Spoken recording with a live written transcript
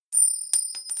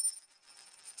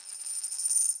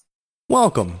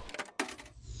Welcome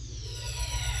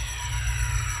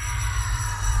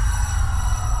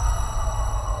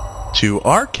to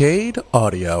Arcade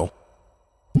Audio.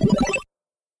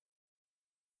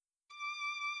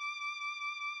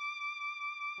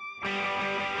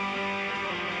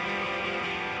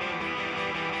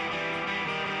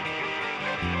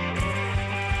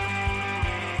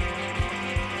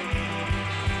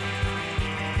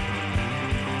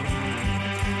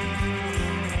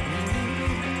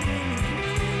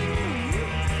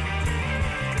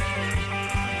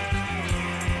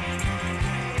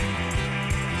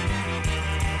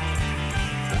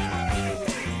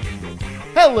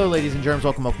 Hello, ladies and germs.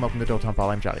 Welcome to Dilettante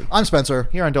Ball. I'm Johnny. I'm Spencer.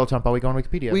 Here on Dilettante Ball, we go on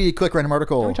Wikipedia. We click random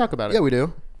article. And we talk about it. Yeah, we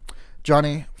do.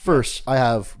 Johnny, first, I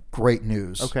have great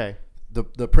news. Okay.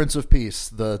 The Prince of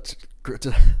Peace,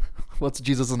 what's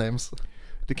Jesus' names?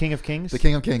 The King of Kings? The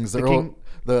King of Kings. The King...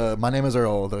 My name is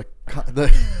Earl. I've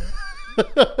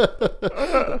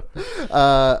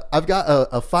got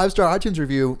a 5-star iTunes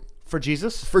review For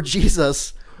Jesus? for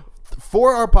Jesus,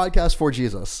 for our podcast for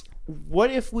Jesus.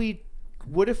 What if we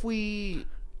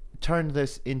turned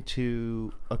this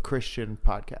into a Christian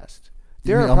podcast?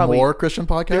 There are probably more Christian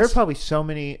podcasts? There are probably so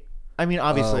many. I mean,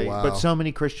 obviously, wow. but so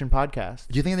many Christian podcasts.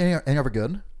 Do you think any are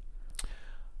good?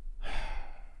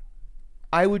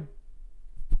 I'd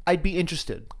be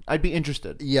interested.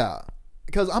 Yeah,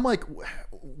 because I'm like,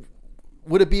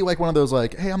 would it be like one of those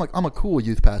like, hey, I'm a cool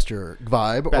youth pastor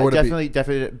vibe, or would definitely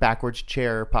backwards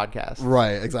chair podcast?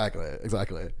 Right, exactly.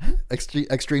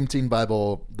 Extreme Teen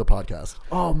Bible, the podcast.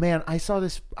 Oh man, I saw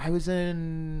this. I was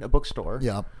in a bookstore.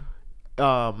 Yeah.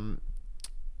 And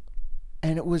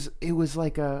it was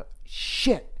like a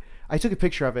shit. I took a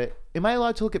picture of it. Am I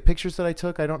allowed to look at pictures that I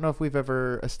took? I don't know if we've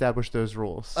ever established those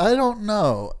rules. I don't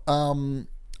know. I'm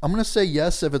gonna say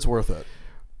yes if it's worth it.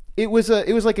 It was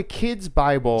like a kid's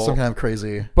Bible. Some kind of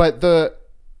crazy. But the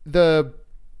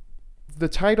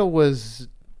title was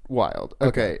wild.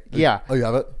 Okay. Yeah. Oh, you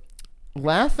have it?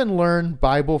 Laugh and Learn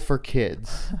Bible for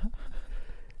Kids.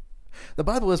 The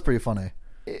Bible is pretty funny.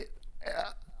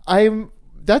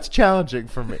 That's challenging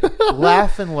for me.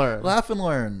 Laugh and learn. Laugh and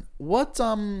learn. What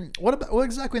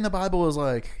exactly in the Bible is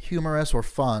like humorous or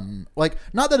fun? Like,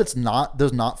 not that it's not.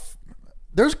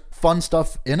 There's fun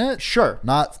stuff in it. Sure.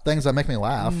 Not things that make me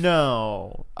laugh.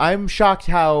 No. I'm shocked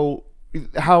how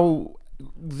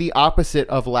the opposite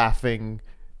of laughing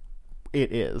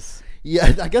it is.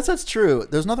 Yeah, I guess that's true.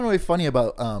 There's nothing really funny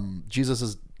about Jesus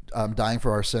is dying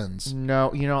for our sins.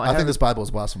 No, I think this Bible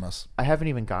is blasphemous. I haven't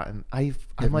even gotten.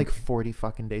 I'm like 40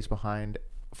 fucking days behind.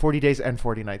 40 days and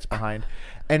 40 nights behind,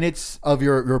 and it's of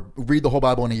your read the whole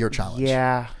Bible in a year challenge.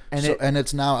 Yeah, and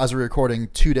it's now, as we're recording,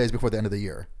 2 days before the end of the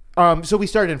year. So we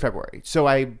started in February. So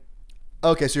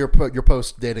okay, so you're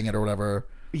post dating it or whatever.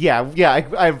 Yeah, we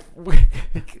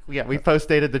post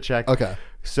dated the check. Okay,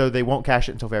 so they won't cash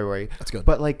it until February. That's good.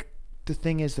 But like the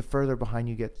thing is, the further behind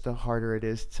you get, the harder it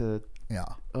is to. Yeah.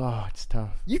 Oh, it's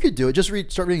tough. You could do it. Just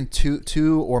start reading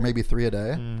two or maybe 3 a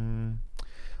day.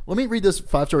 Let me read this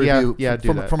 5-star review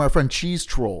from our friend Cheese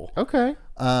Troll. Okay.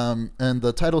 And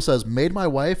the title says, "Made my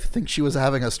wife think she was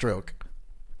having a stroke."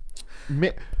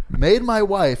 Made my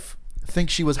wife think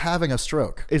she was having a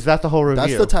stroke. Is that the whole review?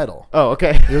 That's the title. Oh,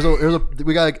 okay.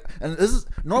 We got, and this is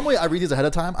normally I read these ahead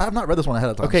of time. I have not read this one ahead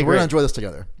of time. Okay, so we're gonna enjoy this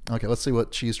together. Okay, let's see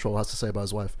what Cheese Troll has to say about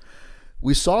his wife.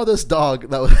 We saw this dog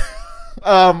that was.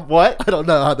 What? I don't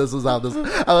know how this is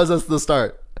the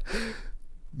start.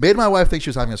 Made my wife think she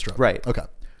was having a stroke. Right. Okay.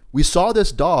 We saw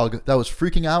this dog that was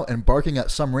freaking out and barking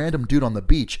at some random dude on the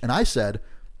beach, and I said,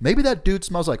 maybe that dude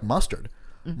smells like mustard.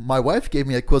 My wife gave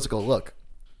me a quizzical look.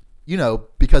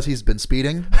 Because he's been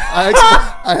speeding.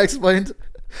 I explained.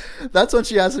 That's when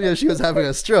she asked me if she was having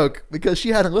a stroke, because she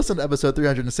hadn't listened to episode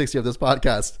 360 of this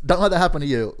podcast. Don't let that happen to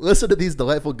you. Listen to these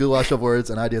delightful goulash of words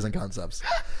and ideas and concepts.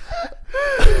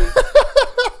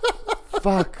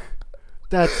 Fuck.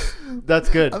 That's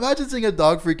good. Imagine seeing a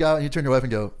dog freak out and you turn to your wife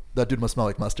and go, that dude must smell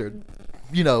like mustard.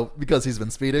 Because he's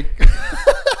been speeding.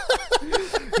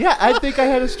 Yeah, I think I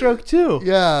had a stroke too.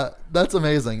 Yeah, that's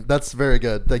amazing. That's very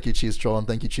good. Thank you, Cheese Troll, and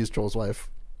thank you, Cheese Troll's wife.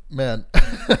 Man.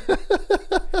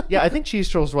 Yeah, I think Cheese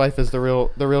Troll's wife is the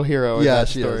real hero in that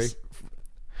story. Is.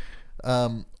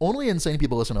 Only insane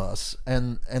people listen to us,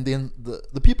 and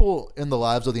the people in the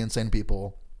lives of the insane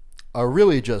people are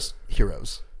really just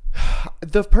heroes.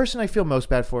 The person I feel most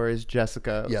bad for is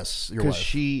Jessica. Yes, your wife. Because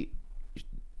she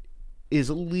is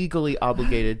legally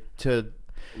obligated to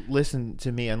listen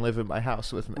to me and live in my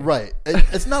house with me. Right.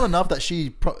 It's not enough that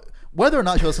whether or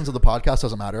not she listens to the podcast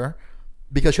doesn't matter,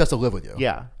 because she has to live with you.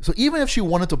 Yeah. So even if she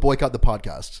wanted to boycott the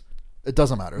podcast, it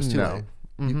doesn't matter. It's too late.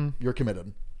 Mm-hmm. You're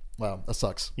committed. Wow, that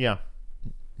sucks. Yeah.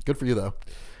 Good for you, though.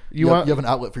 You you have an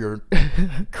outlet for your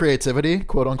creativity,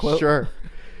 quote unquote. Sure.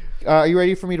 Are you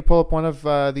ready for me to pull up one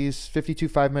of these 52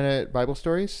 5-minute Bible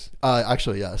stories?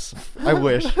 Actually, yes. I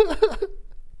wish.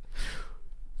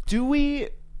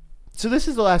 So this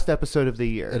is the last episode of the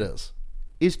year. It is.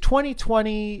 Is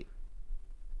 2020...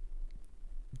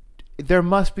 There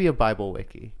must be a Bible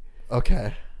wiki.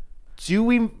 Okay. Do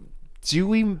we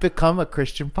become a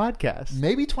Christian podcast?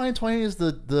 Maybe 2020 is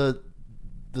the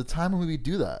time when we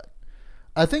do that.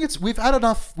 I think we've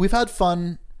had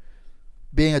fun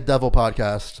being a devil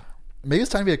podcast. Maybe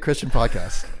it's time to be a Christian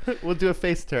podcast. We'll do a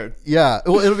face turn. Yeah.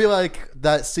 It'll be like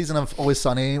that season of Always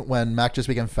Sunny when Mac just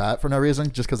became fat for no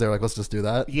reason, just because they were like, let's just do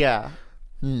that. Yeah.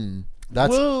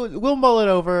 That's We'll mull it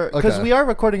over because we are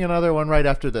recording another one right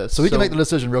after this. so we can make the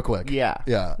decision real quick. Yeah.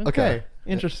 Yeah. Okay.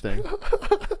 Interesting.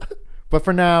 But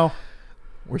for now,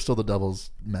 We're still the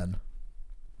devil's men.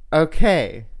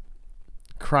 okay.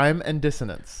 Crime and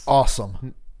Dissonance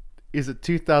Awesome. is a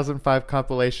 2005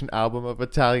 compilation album of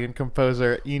Italian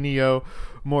composer Ennio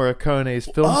Morricone's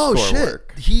film score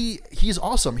work. He's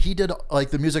awesome. He did like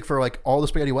the music for like all the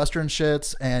spaghetti western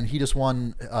shits, and he just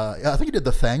won. I think he did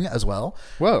The Thing as well.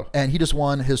 Whoa! And he just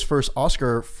won his first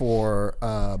Oscar for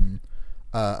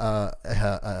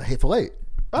Hateful Eight.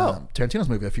 Tarantino's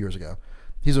movie a few years ago.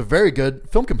 He's a very good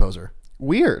film composer.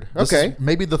 Weird. This Okay. is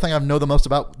maybe the thing I know the most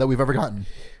about that we've ever gotten.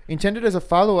 Intended as a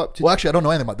follow-up to Well, actually, I don't know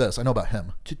anything about this. I know about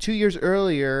him. 2 years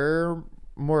earlier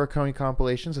Morricone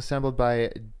compilations assembled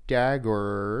by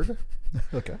Dagord.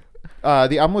 Okay.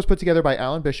 The album was put together by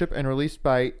Alan Bishop and released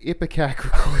by Ipecac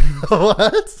Recordings.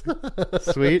 What?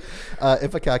 Sweet.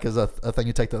 Ipecac is a thing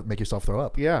you take to make yourself throw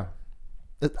up. Yeah.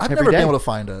 I've Every never day. been able to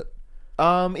find it.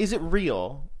 Is it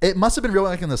real? It must have been real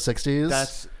like in the 60s.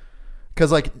 That's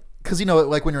Because you know,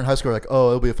 like when you're in high school, you're like, oh,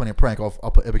 it'll be a funny prank. I'll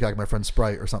put Ipecac in my friend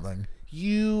Sprite or something.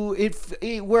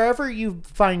 Wherever you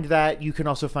find that, you can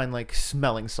also find like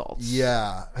smelling salts.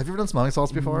 Yeah. Have you ever done smelling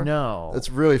salts before? No. It's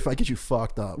really fun. It gets you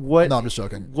fucked up. What? No, I'm just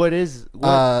joking. What is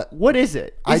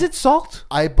it? Is it salt?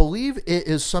 I believe it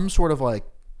is some sort of like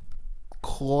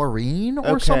chlorine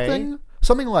or Okay.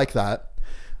 something like that.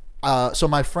 So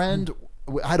my friend,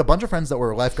 I had a bunch of friends that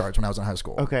were lifeguards when I was in high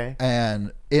school. Okay.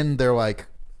 And in their like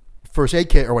first aid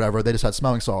kit or whatever, they just had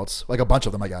smelling salts, like a bunch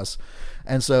of them, I guess.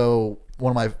 And so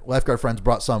one of my lifeguard friends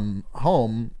brought some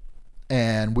home,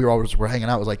 and we were hanging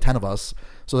out. It was like 10 of us.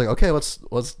 So like, okay, let's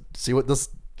see what this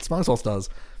smelling salts does.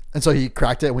 And so he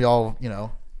cracked it, and we all, you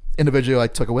know, individually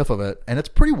like took a whiff of it, and it's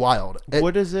pretty wild.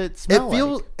 What does it smell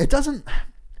like? It doesn't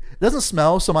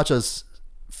smell so much as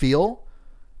feel.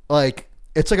 Like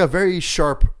it's like a very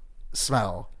sharp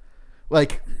smell.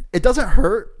 Like it doesn't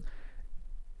hurt.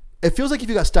 It feels like if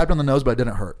you got stabbed on the nose, but it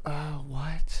didn't hurt.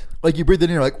 What? Like you breathe in,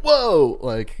 and you're like, whoa!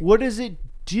 Like What does it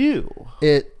do?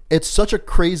 it's such a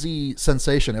crazy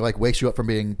sensation. It like wakes you up from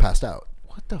being passed out.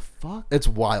 What the fuck? It's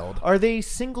wild. Are they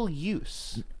single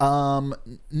use?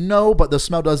 No, but the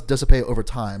smell does dissipate over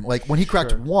time. Like when he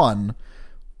cracked one,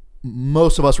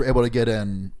 most of us were able to get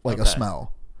in like a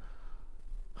smell.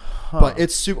 But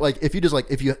it's super, like if you just like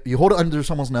if you hold it under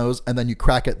someone's nose and then you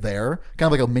crack it there,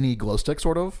 kind of like a mini glow stick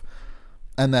sort of,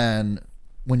 and then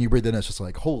when you breathe in, it's just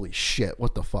like holy shit,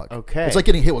 what the fuck? Okay. It's like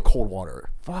getting hit with cold water.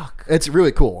 Fuck. It's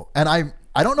really cool, and I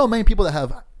don't know many people that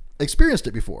have experienced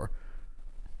it before.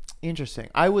 Interesting.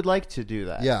 I would like to do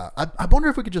that. Yeah, I wonder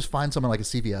if we could just find someone like a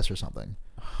CVS or something.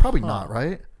 Probably not,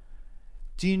 right?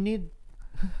 Do you need?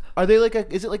 Are they like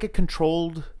is it like a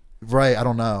controlled? Right. I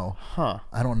don't know. Huh.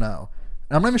 I don't know.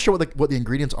 And I'm not even sure what the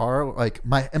ingredients are. Like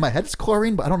in my head it's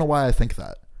chlorine, but I don't know why I think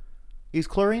that. Is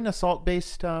chlorine a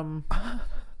salt-based?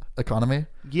 Economy?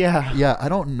 Yeah. Yeah, I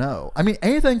don't know. I mean,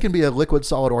 anything can be a liquid,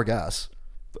 solid, or gas.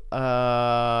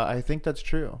 I think that's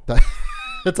true.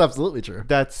 That's absolutely true.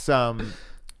 That's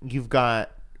you've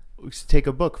got. Take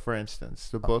a book for instance.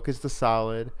 The book is the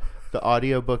solid. The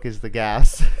audio book is the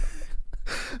gas.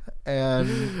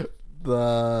 And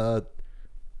the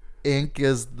ink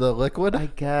is the liquid? I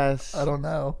guess. I don't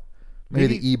know.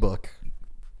 Maybe the ebook.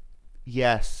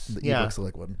 Yes. The yeah. ebook's the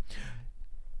liquid.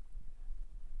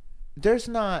 There's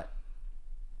not.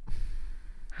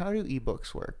 How do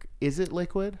ebooks work? Is it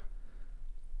liquid?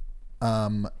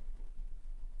 No.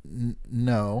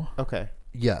 Okay.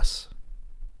 Yes.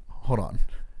 Hold on.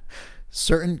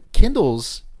 Certain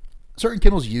Kindles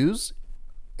use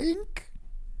ink.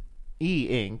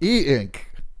 E-ink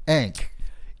E-ink. Ink.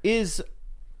 is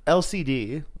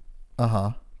LCD.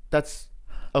 That's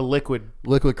a liquid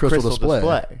Liquid crystal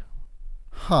display.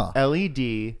 Huh.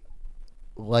 LED.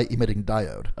 Light emitting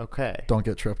diode. Okay. Don't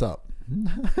get tripped up.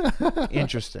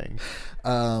 Interesting.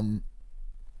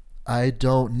 I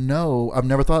don't know. I've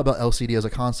never thought about LCD as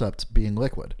a concept being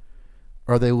liquid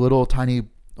Are they little tiny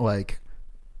like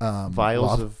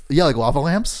Vials of... Yeah, like lava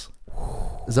lamps?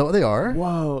 Is that what they are?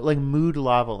 Whoa, like mood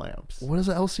lava lamps. What is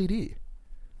an LCD?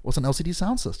 What's an LCD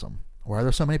sound system? Why are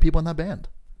there so many people in that band?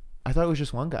 I thought it was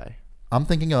just one guy. I'm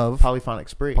thinking of Polyphonic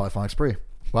Spree. Polyphonic Spree.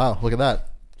 Wow, look at that.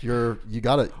 You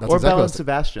got it. That's or exactly Belle what and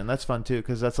Sebastian. That's fun too,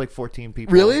 because that's like 14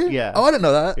 people. Really? Yeah. Oh, I didn't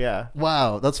know that. Yeah.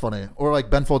 Wow, that's funny. Or like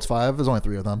Ben Folds 5. There's only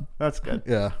 3 of them. That's good.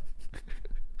 Yeah.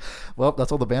 Well,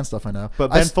 that's all the band stuff I know.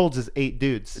 But Ben Folds is 8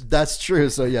 dudes. That's true.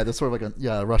 So yeah, that's sort of like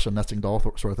a Russian nesting doll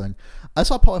sort of thing. I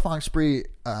saw Polyphonic Spree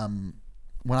when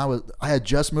I had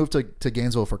just moved to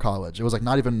Gainesville for college. It was like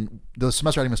not even the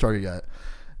semester hadn't even started yet.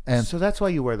 And so that's why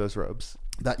you wear those robes.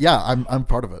 I'm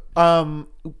part of it.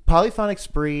 Polyphonic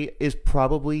Spree is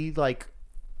probably like,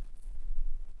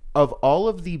 of all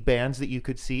of the bands that you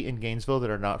could see in Gainesville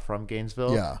that are not from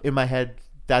Gainesville. Yeah. In my head,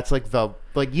 that's like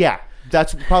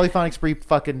that's Polyphonic Spree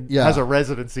fucking has a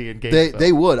residency in Gainesville.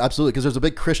 They would absolutely, because there's a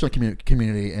big Christian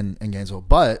community in Gainesville.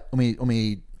 But let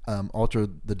me alter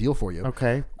the deal for you.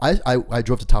 Okay. I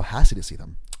drove to Tallahassee to see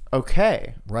them.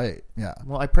 Okay. Right. Yeah.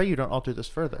 Well, I pray you don't alter this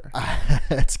further.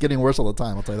 It's getting worse all the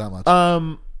time. I'll tell you that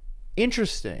much.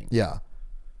 Interesting. Yeah.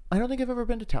 I don't think I've ever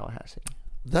been to Tallahassee.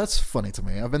 That's funny to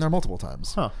me. I've been there multiple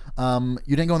times. Huh.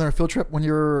 You didn't go on their field trip when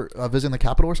you were visiting the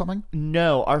Capitol or something?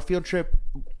 No, our field trip,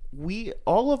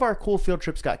 all of our cool field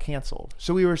trips got canceled.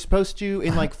 So we were supposed to,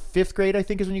 in like 5th grade, I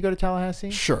think is when you go to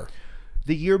Tallahassee. Sure.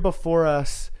 The year before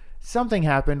us, something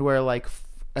happened where like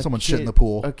someone shit in the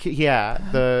pool.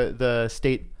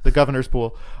 The governor's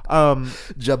pool.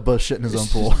 Jeb Bush shit in his own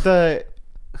pool. A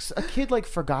kid like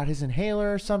forgot his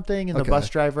inhaler or something, and the bus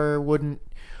driver wouldn't.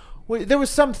 There was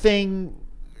something.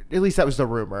 At least that was the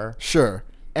rumor. Sure.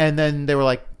 And then they were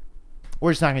like,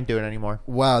 "We're just not going to do it anymore."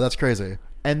 Wow, that's crazy.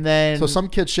 And then so some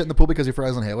kid shit in the pool because he forgot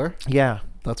his inhaler. Yeah.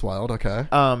 That's wild. Okay.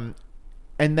 And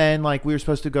then like we were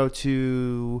supposed to go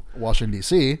to Washington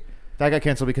D.C. That got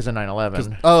canceled because of 9/11.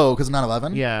 Because of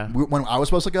 9/11? Yeah. When I was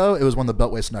supposed to go, it was when the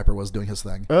Beltway sniper was doing his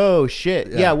thing. Oh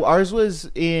shit! Yeah, ours was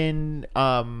in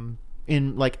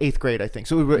like 8th grade, I think.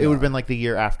 So it would have been like the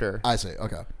year after. I see.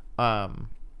 Okay.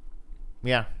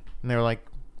 Yeah, and they were like,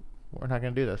 "We're not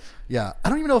going to do this." Yeah, I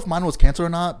don't even know if mine was canceled or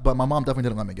not, but my mom definitely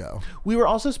didn't let me go. We were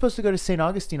also supposed to go to St.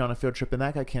 Augustine on a field trip, and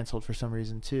that got canceled for some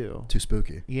reason too. Too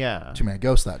spooky. Yeah. Too many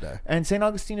ghosts that day. And St.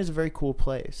 Augustine is a very cool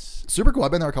place. Super cool. I've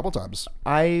been there a couple times.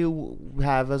 I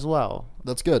have as well.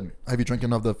 That's good. Have you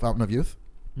drinking of the Fountain of Youth?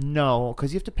 No,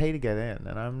 because you have to pay to get in,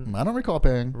 and I don't recall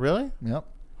paying. Really? Yep.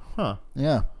 Huh.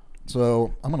 Yeah.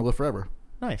 So I'm gonna live forever.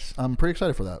 Nice. I'm pretty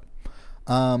excited for that.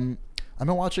 I've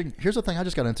been watching. Here's the thing I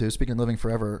just got into. Speaking of living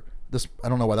forever, I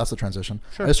don't know why that's the transition.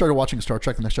 Sure. I just started watching Star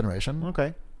Trek: The Next Generation.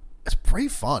 Okay. It's pretty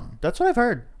fun. That's what I've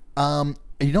heard. And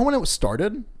you know when it was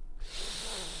started?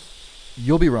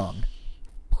 You'll be wrong.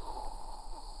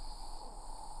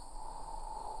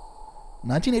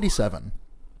 1987.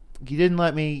 You didn't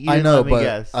let me. I know, but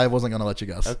guess. I wasn't gonna let you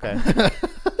guess. Okay.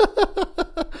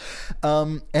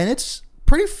 And it's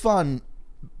pretty fun,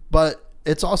 but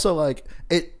it's also like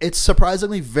it's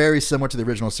surprisingly very similar to the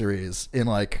original series in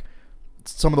like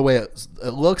some of the way it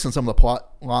looks and some of the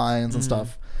plot lines and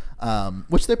stuff,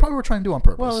 which they probably were trying to do on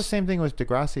purpose. Well, the same thing with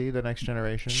Degrassi, The Next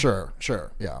Generation. Sure,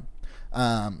 yeah.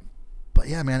 But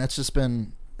yeah, man, it's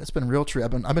been real treat.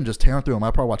 I've been just tearing through them. I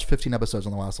probably watched 15 episodes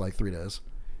in the last like 3 days.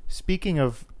 Speaking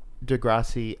of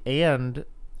Degrassi and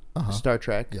Star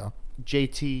Trek, yeah,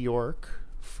 JT York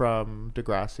from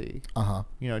Degrassi.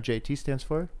 You know what JT stands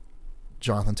for?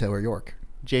 Jonathan Taylor York.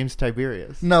 James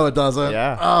Tiberius. No, it doesn't.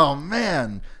 Yeah. Oh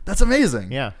man, that's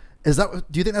amazing. Yeah. Do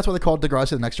you think that's what they called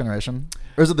Degrassi: The Next Generation,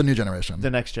 or is it The New Generation?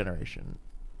 The Next Generation.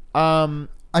 I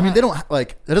mean, they don't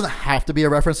like. It doesn't have to be a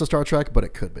reference to Star Trek, but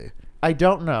it could be. I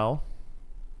don't know.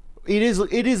 It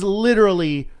is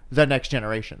literally The Next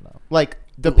Generation though. Like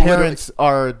the parents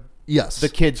are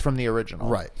the kids from the original.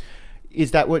 Right. Is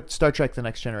that what Star Trek: The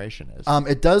Next Generation is?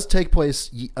 It does take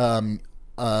place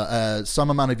some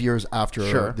amount of years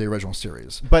after the original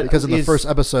series, but because in the first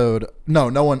episode,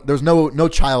 there's no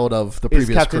child of the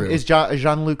previous crew. Is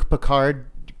Jean-Luc Picard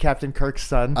Captain Kirk's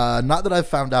son? Not that I've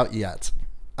found out yet.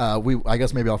 I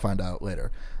guess maybe I'll find out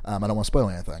later. I don't want to spoil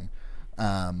anything.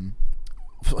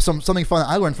 Something fun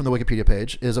I learned from the Wikipedia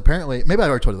page is apparently, maybe I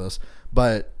already told you this,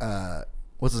 but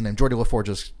what's his name? Geordie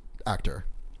LaForge's actor.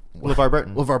 LeVar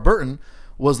Burton. LeVar Burton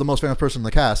was the most famous person in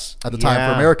the cast at the time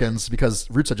for Americans because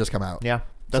Roots had just come out. Yeah,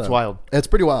 that's wild. It's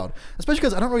pretty wild, especially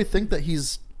because I don't really think that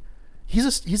he's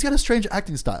got a strange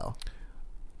acting style,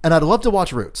 and I'd love to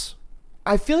watch Roots.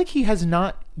 I feel like he has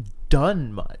not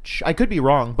done much. I could be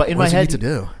wrong, but in What my does he head, need to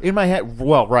do? In my head,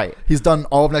 well, right. He's done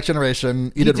all of Next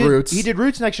Generation. He did Roots. He did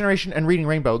Roots, Next Generation, and Reading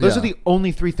Rainbow. Those Yeah. are the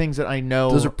only 3 things that I know.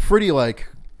 Those are pretty like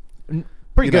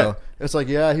pretty you good. know, it's like,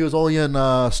 yeah, he was only in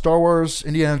Star Wars,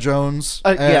 Indiana Jones.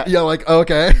 Yeah. Yeah, like,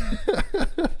 okay.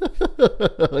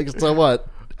 Like, so what?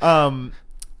 I And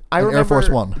remember Air Force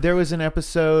One. there was an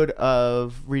episode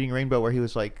of Reading Rainbow where he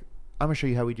was like, I'm going to show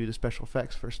you how we do the special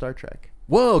effects for Star Trek.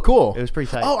 Whoa, cool. It was pretty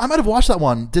tight. Oh, I might have watched that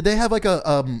one. Did they have like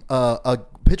a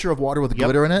pitcher of water with Yep,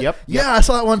 glitter in it? yep, Yeah, I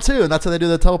saw that one too, and that's how they do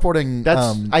the teleporting.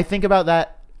 That's I think about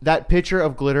that picture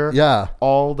of glitter Yeah.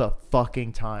 all the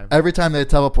fucking time. Every time they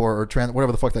teleport or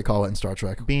whatever the fuck they call it in Star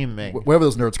Trek. Beaming. Whatever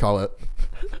those nerds call it.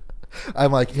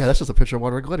 I'm like, yeah, that's just a picture of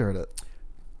water with glitter in it.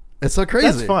 It's so crazy.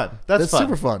 That's fun. That's fun.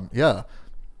 super fun. Yeah.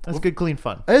 That's good, clean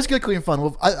fun. It is good, clean fun.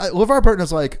 Well, LeVar Burton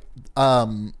is like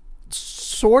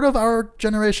sort of our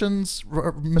generation's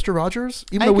Mr. Rogers.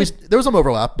 Even though there was some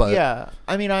overlap, but Yeah.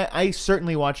 I mean, I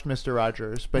certainly watched Mr.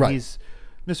 Rogers, but Right. he's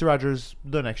Mr. Rogers,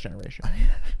 the next generation.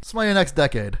 it's my next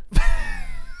decade.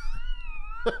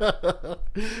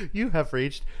 You have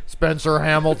reached Spencer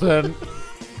Hamilton.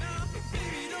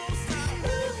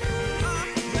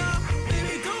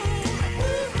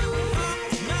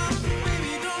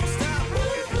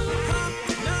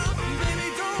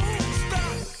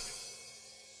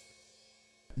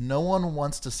 No one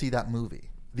wants to see that movie.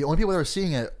 The only people that are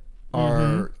seeing it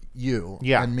are you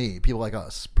Yeah. and me, people like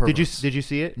us. Did you perverts. did you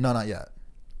see it? No, not yet.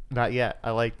 Not yet.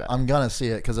 I like that. I'm gonna see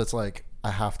it because it's like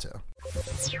I have to.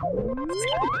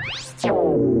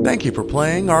 Thank you for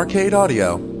playing Arcade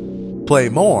Audio. Play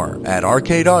more at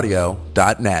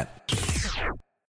arcadeaudio.net.